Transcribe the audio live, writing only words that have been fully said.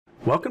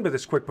Welcome to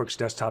this QuickBooks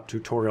Desktop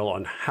tutorial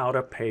on how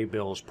to pay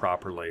bills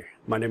properly.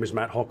 My name is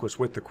Matt Hultquist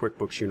with the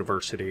QuickBooks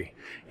University,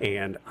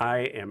 and I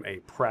am a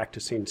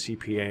practicing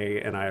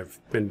CPA, and I've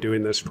been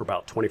doing this for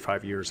about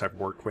 25 years. I've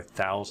worked with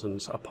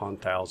thousands upon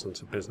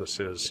thousands of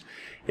businesses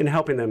in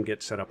helping them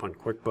get set up on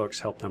QuickBooks,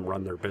 help them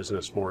run their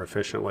business more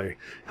efficiently,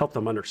 help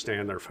them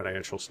understand their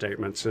financial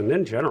statements, and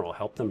in general,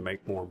 help them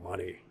make more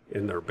money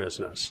in their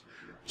business.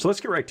 So let's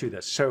get right to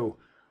this. So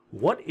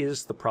what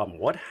is the problem?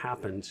 What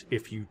happens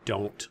if you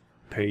don't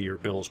pay your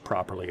bills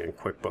properly in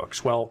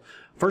QuickBooks? Well,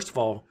 first of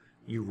all,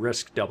 you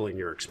risk doubling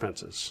your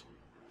expenses.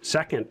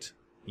 Second,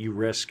 you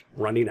risk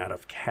running out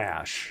of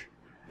cash.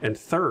 And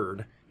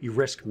third, you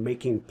risk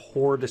making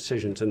poor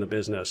decisions in the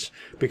business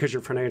because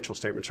your financial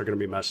statements are going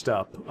to be messed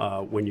up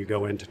when you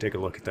go in to take a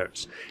look at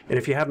those. And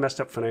if you have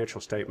messed up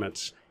financial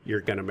statements, you're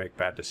going to make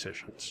bad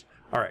decisions.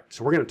 All right,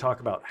 so we're going to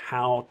talk about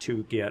how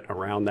to get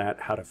around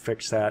that, how to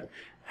fix that,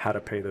 how to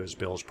pay those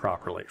bills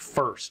properly.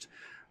 First,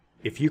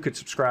 if you could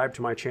subscribe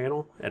to my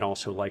channel and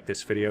also like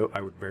this video,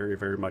 I would very,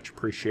 very much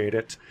appreciate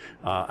it.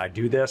 I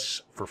do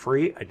this for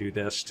free. I do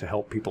this to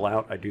help people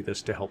out. I do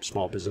this to help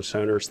small business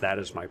owners. That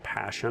is my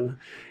passion.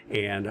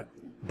 And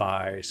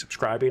by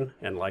subscribing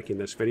and liking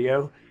this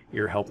video,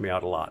 you're helping me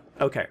out a lot.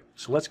 Okay,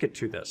 so let's get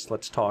to this.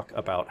 Let's talk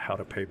about how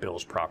to pay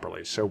bills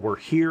properly. So we're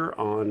here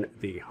on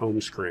the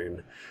home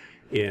screen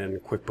in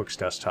QuickBooks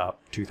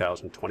Desktop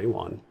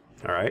 2021,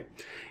 all right?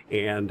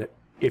 And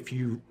if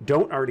you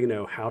don't already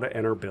know how to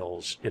enter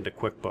bills into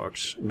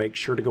QuickBooks, make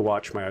sure to go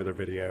watch my other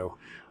video.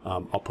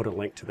 I'll put a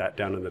link to that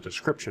down in the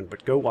description,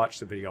 but go watch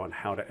the video on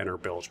how to enter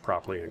bills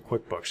properly in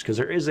QuickBooks, because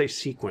there is a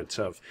sequence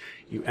of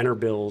you enter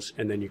bills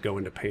and then you go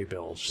into pay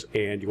bills.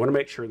 And you want to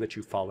make sure that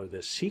you follow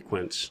this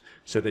sequence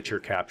so that you're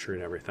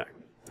capturing everything.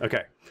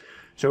 Okay,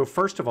 so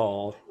first of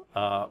all,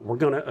 we're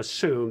going to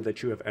assume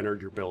that you have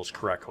entered your bills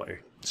correctly.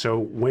 So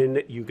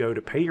when you go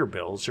to pay your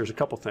bills, there's a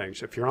couple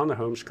things. If you're on the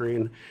home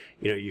screen,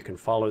 you can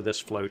follow this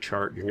flow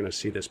chart. You're going to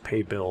see this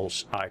pay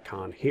bills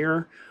icon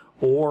here,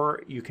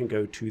 or you can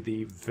go to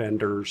the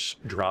vendors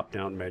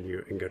drop-down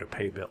menu and go to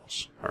pay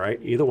bills. All right,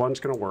 either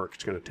one's going to work.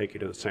 It's going to take you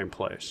to the same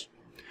place.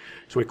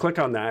 So we click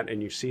on that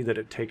and you see that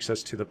it takes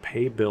us to the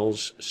pay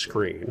bills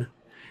screen,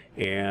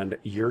 and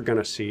you're going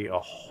to see a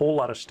whole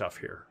lot of stuff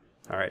here.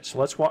 All right, so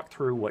let's walk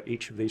through what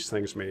each of these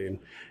things mean,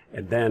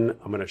 and then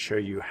I'm going to show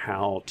you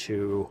how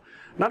to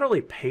not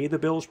only pay the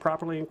bills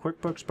properly in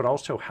QuickBooks, but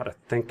also how to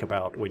think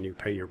about when you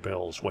pay your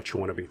bills, what you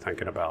want to be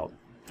thinking about.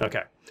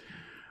 Okay,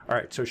 all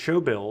right, so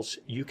show bills.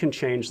 You can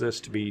change this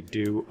to be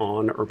due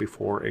on or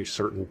before a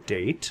certain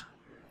date,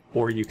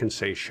 or you can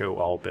say show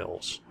all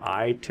bills.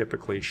 I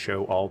typically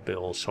show all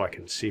bills so I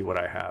can see what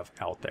I have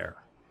out there.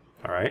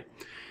 All right,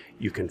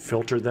 you can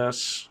filter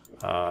this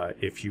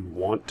if you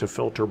want to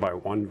filter by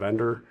one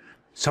vendor.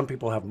 Some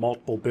people have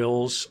multiple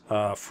bills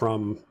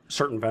from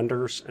certain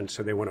vendors, and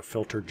so they want to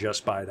filter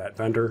just by that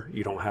vendor.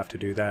 You don't have to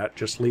do that.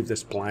 Just leave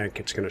this blank.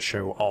 It's going to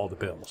show all the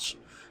bills.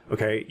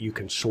 Okay, you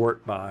can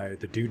sort by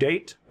the due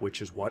date,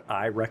 which is what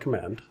I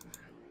recommend.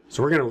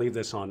 So we're going to leave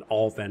this on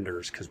all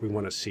vendors because we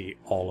want to see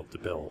all of the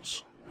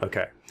bills.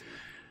 Okay,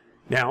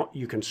 now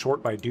you can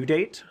sort by due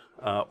date.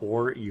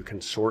 Or you can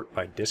sort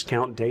by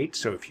discount date.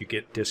 So if you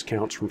get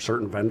discounts from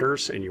certain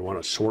vendors and you want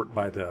to sort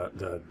by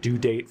the due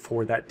date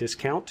for that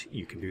discount,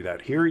 you can do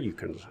that here. You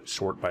can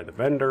sort by the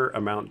vendor,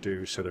 amount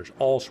due. So there's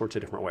all sorts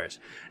of different ways.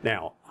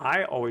 Now,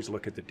 I always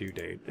look at the due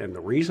date. And the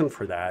reason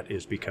for that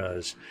is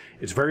because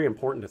it's very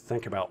important to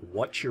think about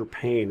what you're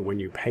paying when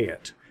you pay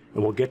it.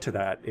 And we'll get to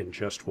that in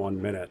just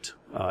 1 minute.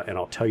 And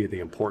I'll tell you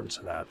the importance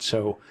of that.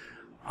 So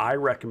I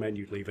recommend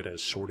you leave it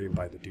as sorting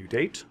by the due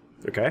date.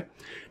 Okay,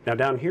 now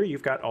down here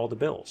you've got all the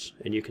bills,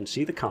 and you can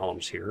see the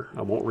columns here.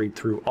 I won't read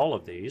through all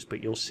of these,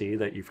 but you'll see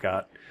that you've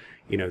got,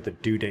 the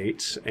due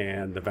dates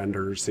and the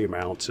vendors, the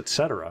amounts,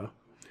 etc.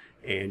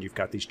 And you've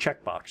got these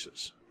check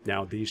boxes.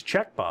 Now these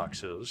check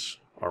boxes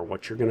are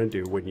what you're going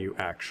to do when you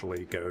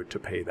actually go to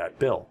pay that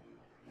bill.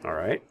 All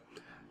right,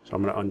 so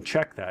I'm going to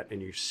uncheck that,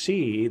 and you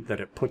see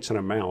that it puts an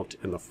amount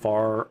in the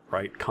far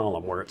right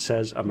column where it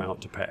says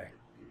amount to pay.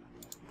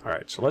 All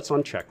right, so let's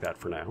uncheck that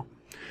for now.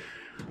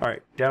 All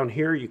right, down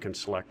here you can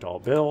select all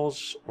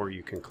bills, or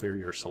you can clear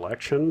your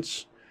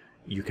selections.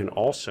 You can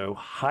also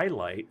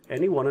highlight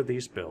any one of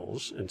these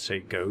bills and say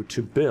go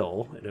to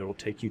bill, and it'll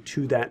take you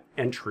to that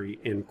entry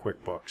in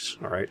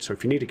QuickBooks. All right, so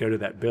if you need to go to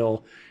that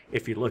bill,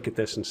 if you look at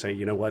this and say,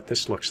 you know what,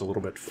 this looks a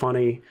little bit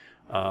funny,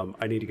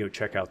 I need to go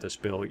check out this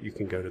bill, you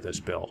can go to this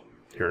bill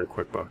here in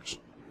QuickBooks.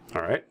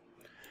 All right.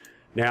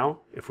 Now,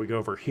 if we go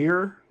over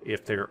here,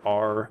 if there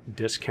are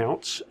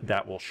discounts,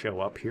 that will show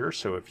up here.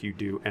 So if you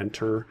do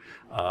enter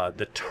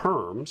the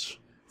terms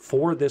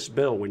for this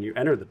bill, when you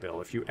enter the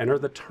bill, if you enter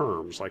the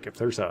terms, like if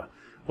there's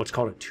what's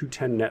called a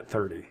 210 net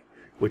 30,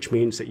 which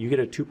means that you get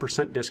a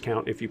 2%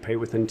 discount if you pay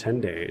within 10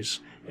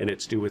 days and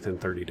it's due within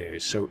 30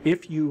 days. So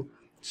if you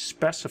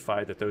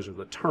specify that those are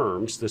the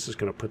terms, this is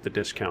going to put the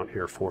discount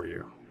here for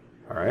you.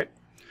 All right.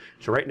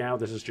 So right now,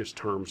 this is just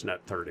terms net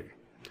 30.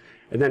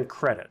 And then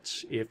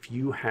credits. If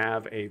you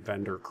have a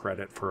vendor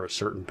credit for a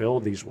certain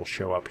bill, these will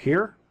show up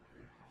here.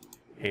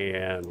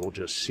 and we'll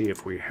just see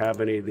if we have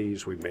any of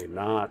these. We may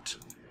not,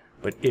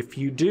 but if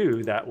you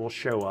do, that will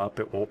show up.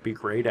 It won't be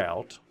grayed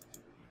out.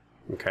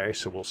 Okay,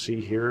 so we'll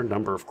see here,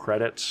 number of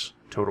credits,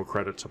 total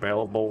credits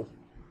available,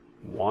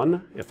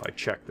 1. If I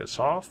check this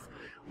off,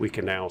 we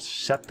can now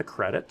set the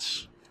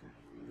credits.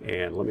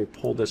 And let me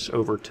pull this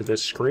over to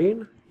this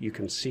screen. You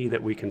can see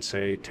that we can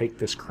say, take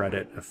this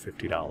credit of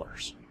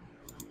 $50.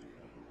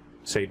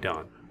 Say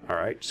done. All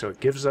right, so it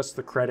gives us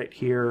the credit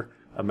here.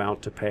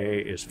 Amount to pay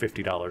is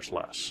 $50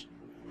 less.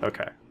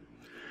 Okay.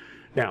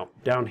 Now,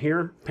 down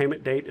here,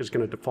 payment date is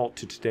going to default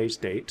to today's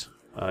date.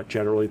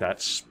 Generally,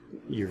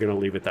 you're going to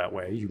leave it that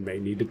way. You may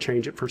need to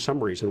change it for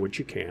some reason, which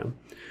you can.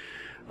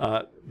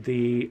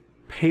 The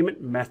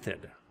payment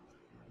method.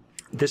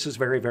 This is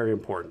very, very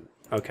important.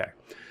 Okay.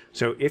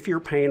 So if you're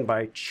paying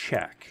by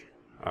check,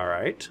 all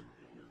right,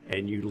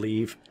 and you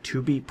leave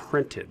to be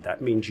printed,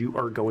 that means you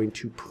are going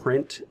to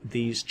print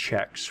these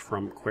checks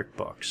from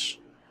QuickBooks.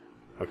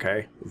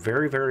 Okay.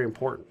 Very, very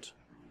important.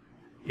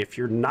 If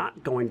you're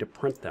not going to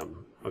print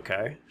them,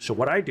 okay, so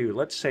what I do,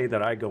 let's say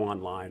that I go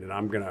online and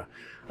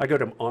I go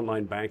to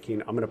online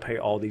banking, I'm going to pay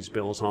all these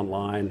bills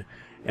online,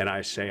 and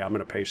I say I'm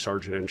going to pay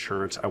Sargent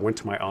Insurance. I went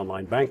to my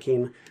online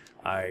banking,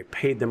 I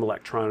paid them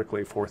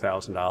electronically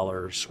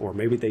 $4,000, or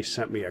maybe they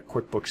sent me a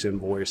QuickBooks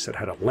invoice that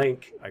had a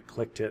link, I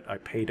clicked it, I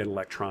paid it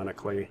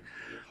electronically.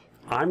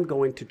 I'm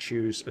going to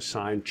choose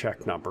assigned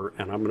check number,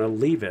 and I'm going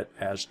to leave it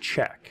as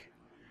check.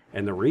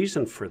 And the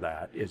reason for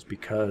that is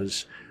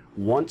because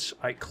once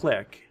I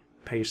click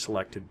Pay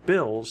Selected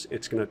Bills,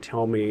 it's going to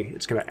tell me,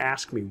 it's going to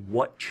ask me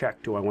what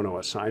check do I want to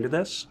assign to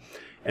this.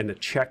 And the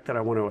check that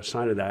I want to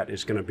assign to that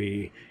is going to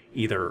be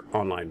either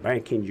online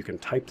banking. You can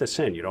type this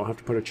in. You don't have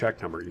to put a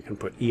check number. You can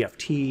put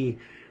EFT,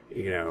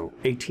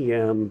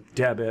 ATM,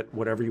 debit,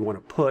 whatever you want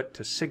to put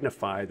to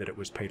signify that it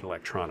was paid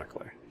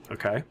electronically.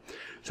 Okay?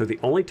 So the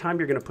only time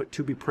you're going to put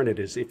to be printed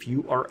is if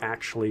you are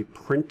actually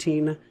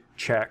printing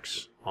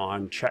checks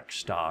on check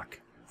stock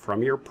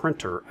from your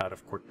printer out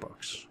of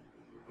QuickBooks.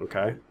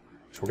 Okay?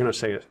 So we're going to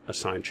say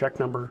assign check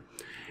number,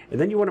 and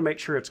then you want to make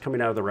sure it's coming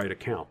out of the right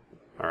account.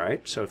 All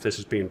right, so if this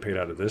is being paid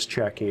out of this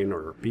checking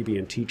or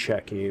BB&T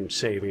checking,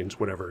 savings,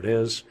 whatever it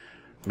is,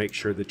 make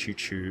sure that you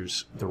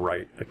choose the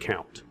right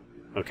account.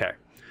 Okay,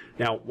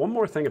 now one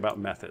more thing about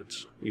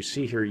methods. You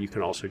see here you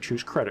can also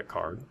choose credit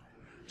card.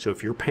 So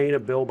if you're paying a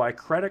bill by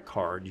credit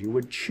card, you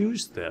would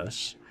choose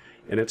this,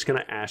 and it's going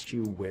to ask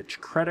you which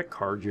credit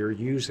card you're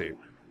using.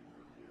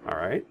 All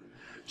right.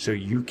 So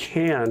you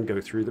can go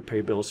through the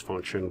pay bills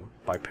function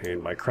by paying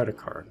by credit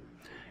card.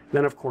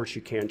 Then, of course,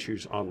 you can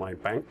choose online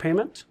bank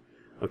payment,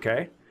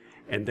 okay?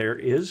 And there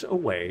is a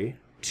way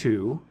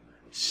to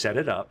set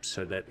it up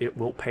so that it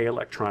will pay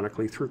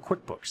electronically through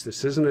QuickBooks.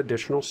 This is an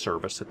additional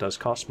service that does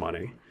cost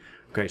money.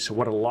 Okay, so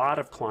what a lot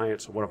of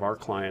clients, one of our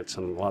clients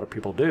and a lot of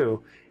people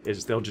do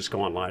is they'll just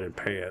go online and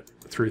pay it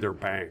through their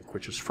bank,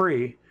 which is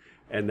free,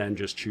 and then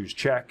just choose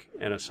check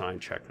and assign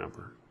check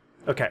number.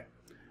 Okay,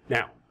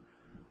 now,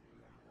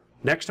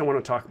 next I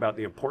want to talk about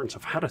the importance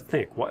of how to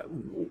think.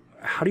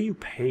 How do you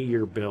pay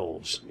your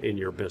bills in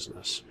your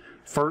business?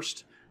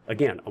 First,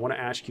 again, I want to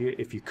ask you,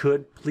 if you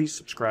could, please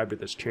subscribe to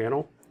this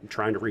channel. I'm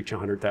trying to reach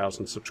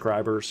 100,000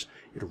 subscribers.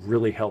 It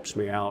really helps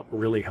me out,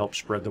 really helps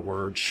spread the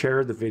word.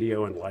 Share the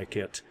video and like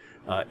it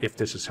if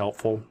this is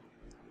helpful.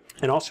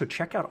 And also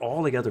check out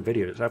all the other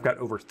videos. I've got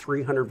over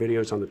 300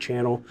 videos on the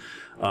channel,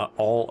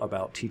 all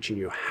about teaching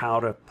you how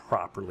to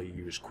properly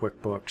use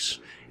QuickBooks.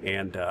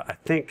 And I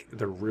think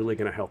they're really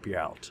going to help you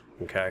out,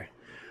 okay?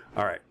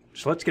 All right,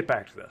 so let's get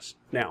back to this.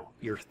 Now,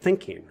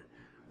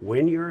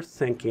 when you're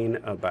thinking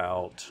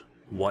about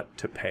what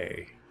to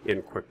pay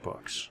in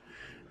QuickBooks,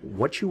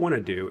 what you want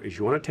to do is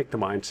you want to take the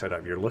mindset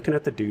of, you're looking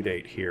at the due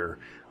date here.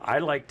 I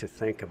like to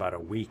think about a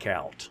week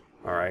out,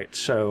 all right?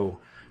 So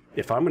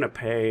if I'm going to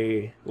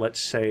pay,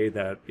 let's say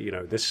that,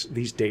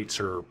 these dates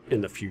are in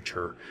the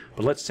future,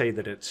 but let's say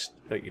that it's,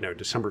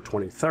 December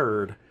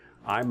 23rd,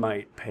 I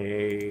might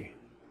pay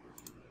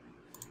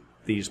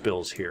these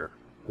bills here,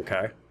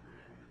 okay?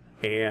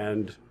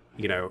 And,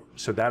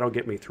 so that'll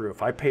get me through.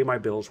 If I pay my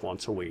bills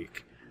once a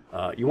week,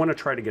 you want to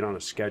try to get on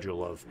a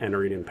schedule of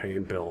entering and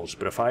paying bills,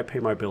 but if I pay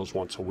my bills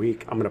once a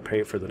week, I'm going to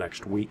pay it for the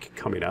next week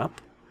coming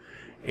up,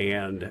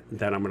 and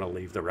then I'm going to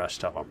leave the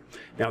rest of them.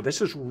 Now,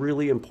 this is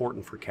really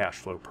important for cash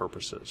flow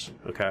purposes,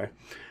 okay?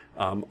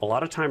 A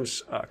lot of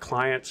times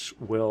clients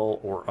will,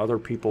 or other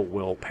people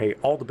will, pay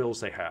all the bills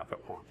they have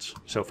at once.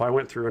 So if I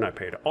went through and I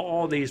paid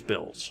all these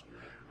bills,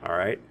 all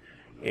right,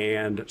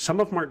 and some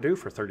of them aren't due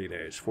for 30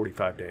 days,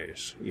 45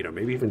 days,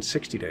 maybe even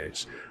 60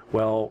 days.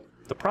 Well,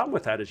 the problem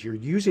with that is you're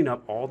using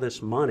up all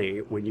this money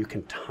when you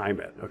can time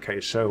it,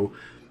 okay? So,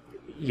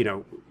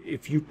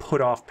 if you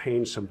put off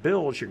paying some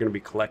bills, you're going to be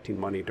collecting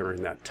money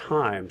during that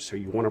time. So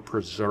you want to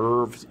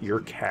preserve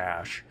your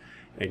cash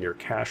and your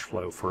cash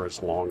flow for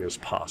as long as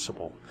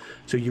possible.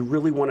 So you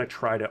really want to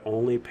try to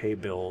only pay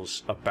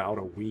bills about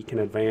a week in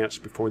advance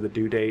before the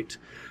due date.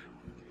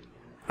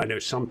 I know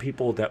some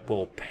people that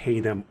will pay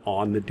them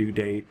on the due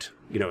date.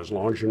 You know, as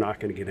long as you're not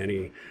going to get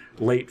any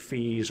late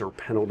fees or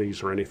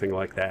penalties or anything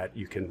like that,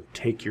 you can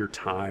take your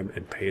time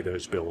and pay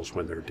those bills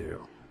when they're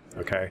due.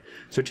 Okay,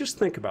 so just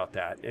think about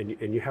that, and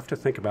you have to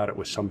think about it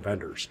with some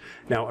vendors.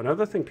 Now,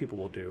 another thing people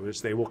will do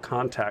is they will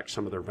contact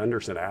some of their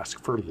vendors and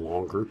ask for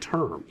longer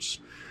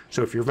terms.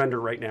 So if your vendor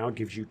right now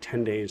gives you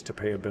 10 days to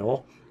pay a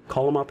bill,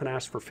 call them up and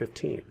ask for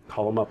 15.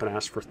 Call them up and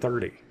ask for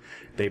 30.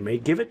 They may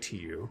give it to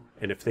you,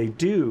 and if they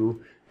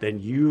do, then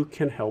you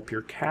can help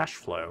your cash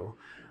flow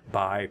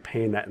by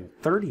paying that in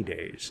 30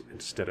 days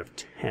instead of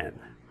 10.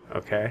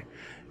 Okay,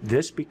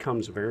 this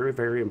becomes very,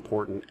 very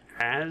important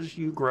as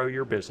you grow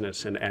your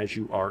business and as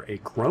you are a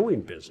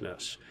growing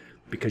business,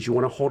 because you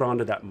want to hold on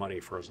to that money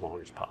for as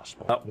long as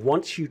possible.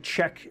 Once you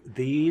check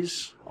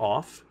these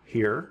off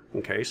here,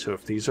 okay, so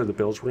if these are the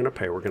bills we're going to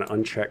pay, we're going to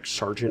uncheck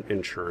Sergeant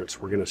Insurance.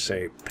 We're going to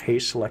say Pay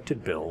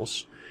Selected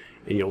Bills,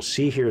 and you'll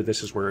see here,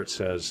 this is where it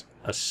says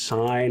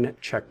Assign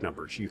Check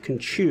Numbers. You can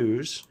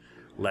choose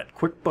Let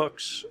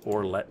QuickBooks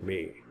or Let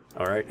Me.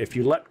 All right, if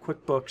you let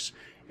QuickBooks,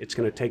 it's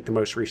going to take the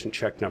most recent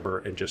check number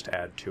and just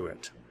add to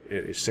it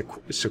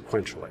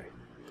sequentially.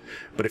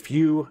 But if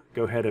you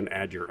go ahead and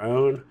add your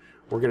own,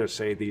 we're going to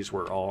say these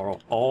were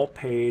all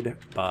paid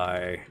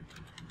by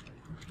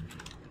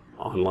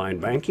online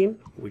banking.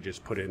 We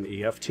just put in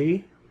EFT.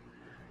 We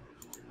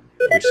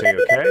say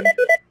OK.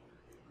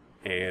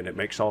 And it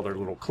makes all their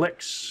little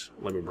clicks.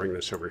 Let me bring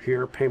this over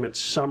here. Payment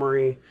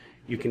summary.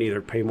 You can either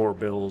pay more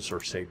bills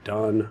or say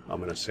done. I'm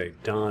going to say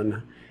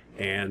done.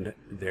 And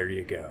there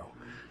you go.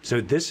 So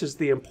this is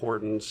the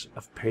importance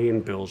of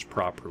paying bills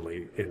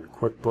properly in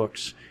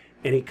QuickBooks.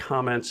 Any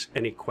comments,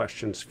 any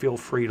questions, feel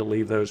free to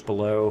leave those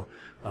below.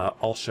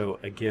 Also,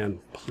 again,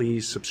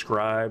 please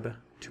subscribe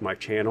to my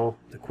channel,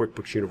 the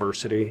QuickBooks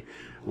University.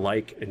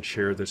 Like and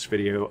share this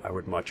video. I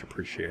would much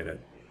appreciate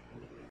it.